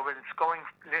 So when it's going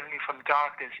literally from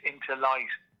darkness into light,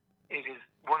 it is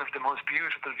one of the most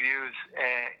beautiful views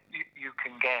you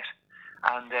can get,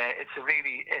 and it's a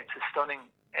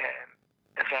stunning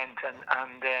event,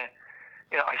 and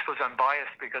I suppose I'm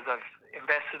biased because I've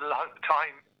invested a lot of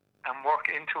time and work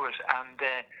into it, and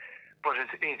but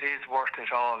it is worth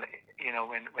it all,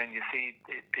 when you see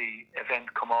the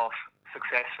event come off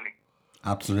successfully.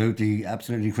 Absolutely,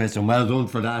 Chris, and well done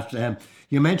for that.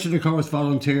 You mentioned, of course,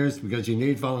 volunteers, because you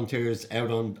need volunteers out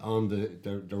on the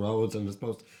roads, and I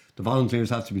suppose the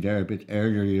volunteers have to be there a bit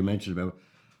earlier. You mentioned about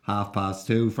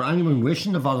 2:30. For anyone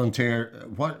wishing to volunteer,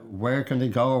 where can they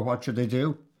go, or what should they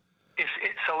do?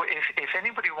 If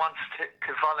anybody wants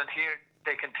to volunteer,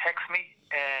 they can text me,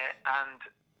 and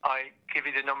I give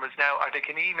you the numbers now, or they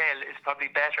can email. Is probably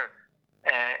better.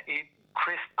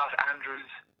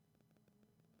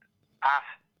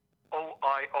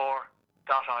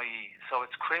 chris.andrews@oir.ie. So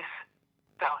it's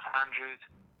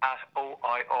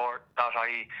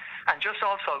chris.andrews@oir.ie. And just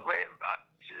also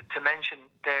to mention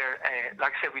there,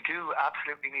 like I said, we do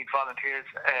absolutely need volunteers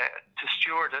to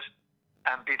steward it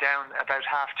and be down about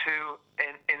 2:30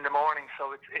 in the morning.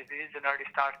 So it is an early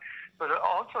start. But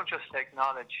also just to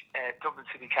acknowledge Dublin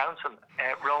City Council,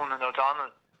 Ronan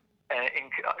O'Donnell,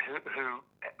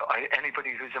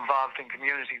 anybody who's involved in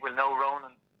community will know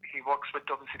Ronan. He works with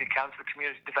Dublin City Council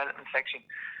Community Development Section,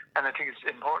 and I think it's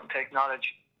important to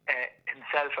acknowledge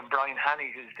himself and Brian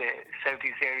Hanney, who's the South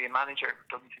East Area Manager of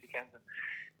Dublin City Council.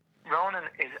 Ronan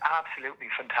is absolutely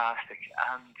fantastic,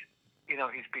 and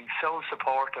he's been so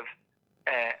supportive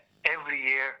every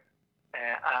year,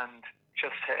 and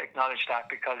just to acknowledge that,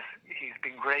 because he's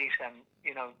been great. And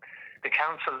the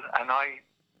council, and I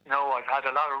know I've had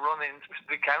a lot of run-ins with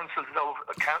the councils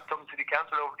Dublin City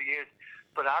Council over the years,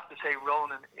 but I have to say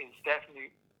Ronan is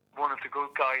definitely one of the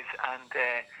good guys, and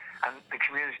the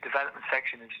community development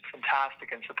section is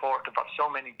fantastic and supportive of so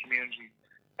many communities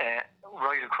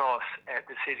right across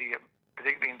the city,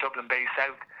 particularly in Dublin Bay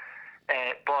South.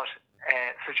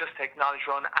 So just to acknowledge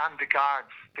Ronan and the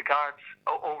guards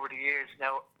over the years.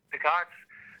 Now, the guards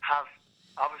have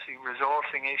obviously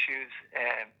resourcing issues,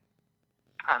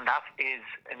 and that is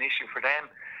an issue for them.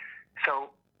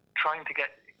 So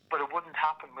but it wouldn't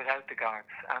happen without the guards.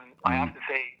 And I have to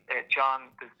say,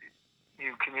 John, the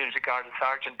new community guard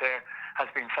sergeant there, has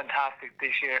been fantastic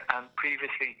this year, and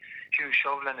previously Hugh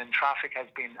Shovelin in traffic has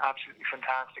been absolutely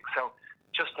fantastic. So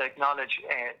just to acknowledge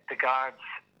the guards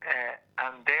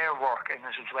and their work in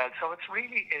it as well. So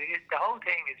the whole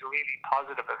thing is a really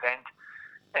positive event.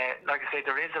 Like I say,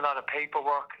 there is a lot of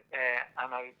paperwork,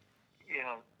 and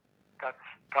that's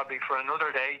probably for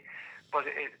another day. But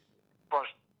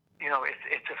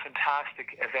it's a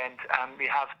fantastic event, and we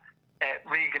have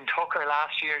Regan Tucker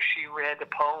last year. She read a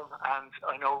poem, and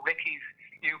I know Ricky's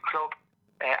U Club,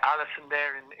 Alison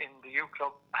there in the U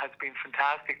Club, has been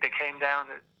fantastic. They came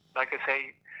down, like I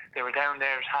say, they were down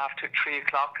there at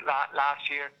 3:00 last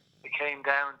year. They came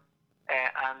down,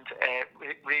 and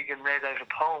Regan read out a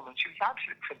poem, and she was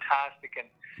absolutely fantastic. And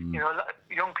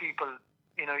young people,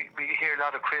 we hear a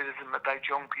lot of criticism about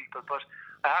young people, but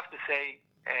I have to say,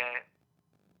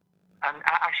 and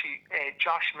actually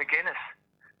Josh McGuinness,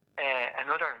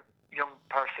 another young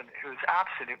person who's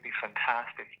absolutely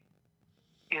fantastic.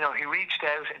 He reached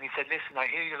out and he said, "Listen, I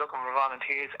hear you're looking for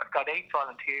volunteers. I've got 8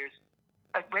 volunteers.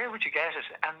 Like, where would you get it?"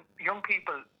 And young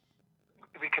people,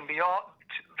 we can very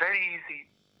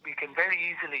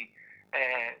easily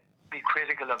be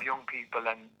critical of young people,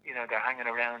 and they're hanging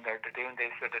around, or they're doing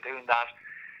this or they're doing that.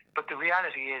 But the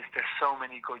reality is, there's so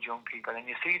many good young people, and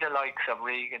you see the likes of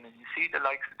Regan, and you see the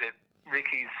likes of the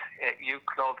Ricky's Youth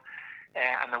Club,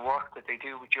 and the work that they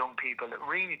do with young people. It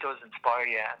really does inspire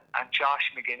you. And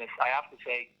Josh McGuinness, I have to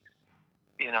say,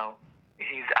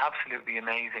 he's absolutely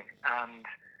amazing. And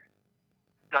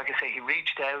like I say, he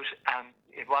reached out, and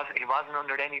he wasn't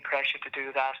under any pressure to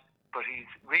do that, but he's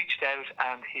reached out,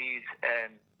 and he's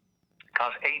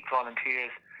got 8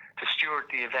 volunteers to steward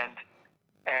the event.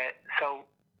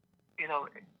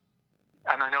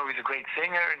 And I know he's a great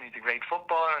singer, and he's a great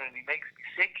footballer, and he makes me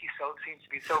sick. He seems to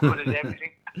be so good at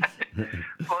everything.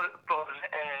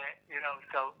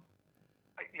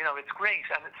 It's great.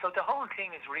 And so the whole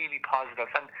thing is really positive.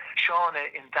 And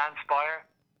Shauna in Dancebuyer,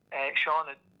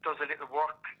 Shauna does a little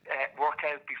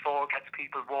workout before, gets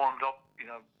people warmed up,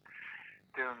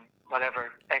 doing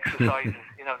whatever exercises,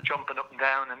 jumping up and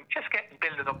down, and just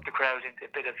building up the crowd into a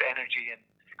bit of energy. And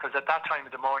because at that time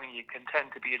of the morning you can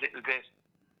tend to be a little bit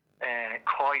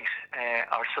quiet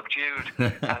or subdued,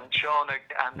 and Shauna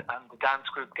and the dance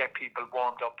group get people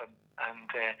warmed up, and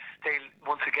they'll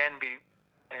once again be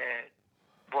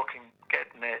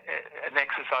getting an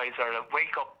exercise or a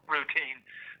wake-up routine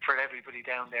for everybody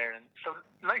down there. And so,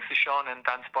 like the Sean and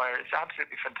Danspire, it's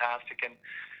absolutely fantastic, and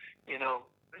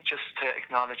just to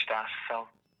acknowledge that. So.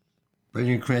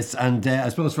 Brilliant, Chris. And I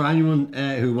suppose for anyone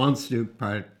who wants to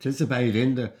participate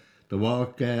in the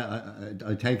walk,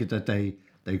 I take it that they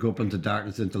go up into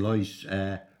Darkness into Light,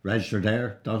 register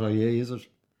there.ie, is it?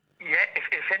 Yeah,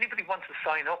 if anybody wants to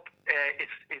sign up,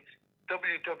 it's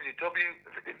www.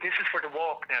 This is for the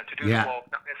walk now, to do the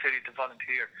walk, not necessarily to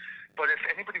volunteer. But if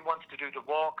anybody wants to do the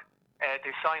walk,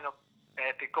 they sign up.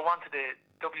 They go on to the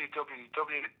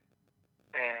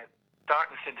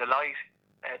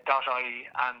www.darknessintolight.ie,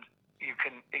 and you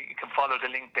can follow the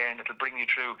link there, and it'll bring you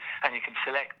through, and you can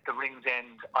select the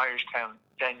Ringsend Irishtown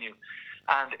venue.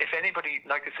 And if anybody,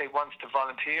 like I say, wants to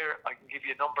volunteer, I can give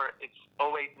you a number. It's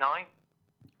 089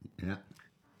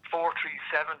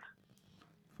 437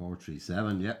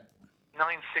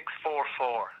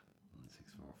 9644.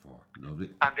 Lovely.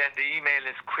 And then the email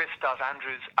is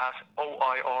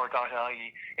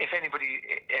chris.andrews@oir.ie. If anybody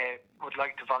would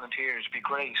like to volunteer, it'd be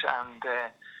great. And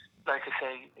like I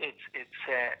say,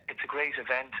 it's a great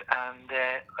event, and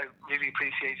I really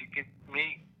appreciate you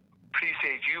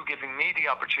giving me the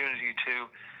opportunity to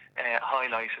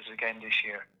highlight it again this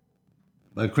year.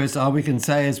 Well, Chris, all we can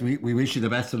say is we wish you the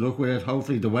best of luck with it.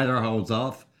 Hopefully the weather holds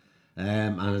off,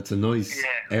 and it's a nice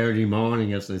early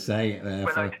morning, as they say,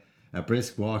 for a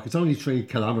brisk walk. It's only 3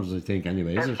 kilometres, I think,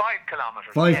 anyway, is it? 5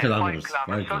 kilometres. 5 kilometres.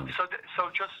 5 kilometres. So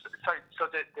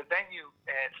the venue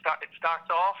it starts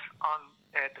off on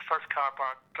the first car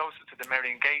park closer to the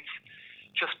Merrion Gates,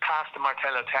 just past the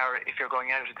Martello Tower if you're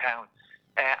going out of town,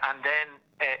 and then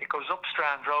it goes up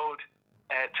Strand Road,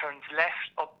 turns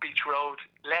left up Beach Road,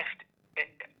 left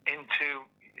into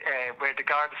where the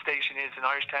Garda station is in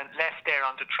Irishtown, left there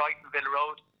onto Tritonville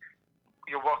Road.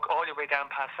 You walk all the way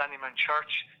down past Sandymount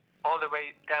Church, all the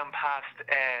way down past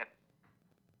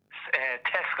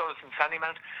Tesco's in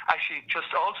Sandymount. Actually,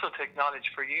 just also to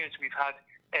acknowledge, for years we've had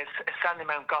a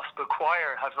Sandymount Gospel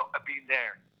Choir have been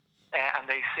there, and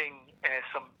they sing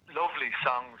some lovely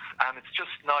songs, and it's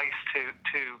just nice to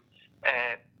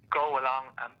go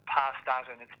along and past that,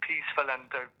 and it's peaceful, and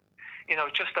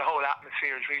just the whole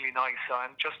atmosphere is really nice. So,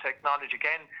 and just to acknowledge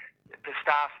again the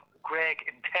staff, Greg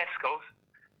in Tesco's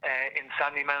in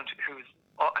Sandymount, who's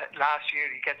last year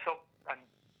he gets up and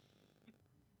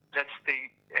lets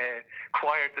the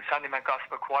choir, the Sandymount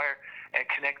Gospel Choir,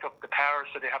 connect up the power.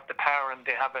 So they have the power, and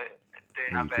they have a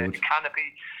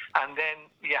canopy, and then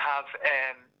you have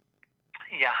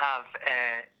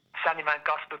Sandymount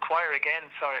Gospel Choir again.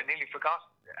 Sorry, I nearly forgot.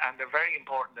 And they're very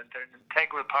important, and they're an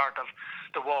integral part of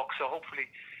the walk. So hopefully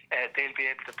they'll be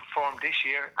able to perform this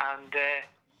year. And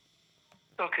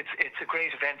look, it's a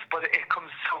great event, but it comes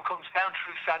down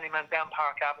through Sandymount, down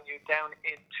Park Avenue, down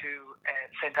into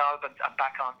St Albans, and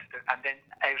back and then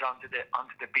out onto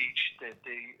the beach, the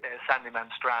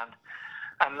Sandymount Strand.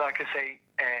 And like I say,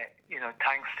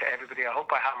 thanks to everybody. I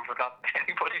hope I haven't forgotten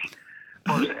anybody,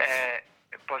 but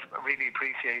I really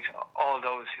appreciate all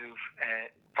those who've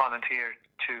volunteered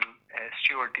to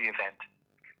steward the event.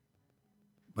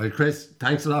 Well, Chris,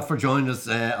 thanks a lot for joining us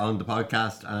on the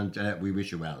podcast, and we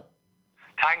wish you well.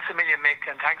 Thanks a million, Mick,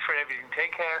 and thanks for everything.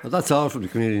 Take care. Well, that's all from the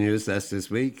Community News Desk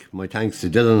this week. My thanks to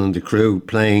Dylan and the crew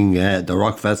playing the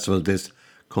Rock Festival this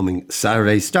coming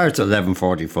Saturday. Starts at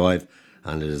 11:45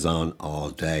 and it is on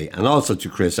all day. And also to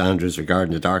Chris Andrews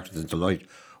regarding the Darkness into Light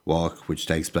walk, which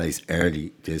takes place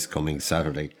early this coming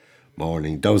Saturday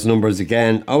morning. Those numbers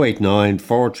again, 089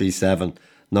 437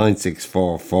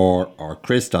 9644 or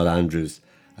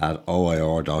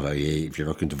chris.andrews@oir.ie if you're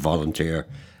looking to volunteer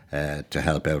to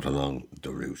help out along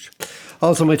the route.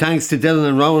 Also, my thanks to Dylan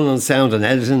and Rowan on sound and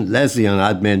editing, Leslie on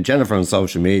admin, Jennifer on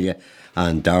social media,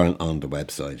 and Darren on the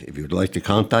website. If you would like to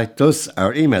contact us,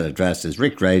 our email address is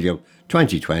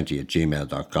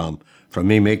rickradio2020@gmail.com. From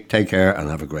me, Mick, take care and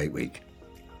have a great week.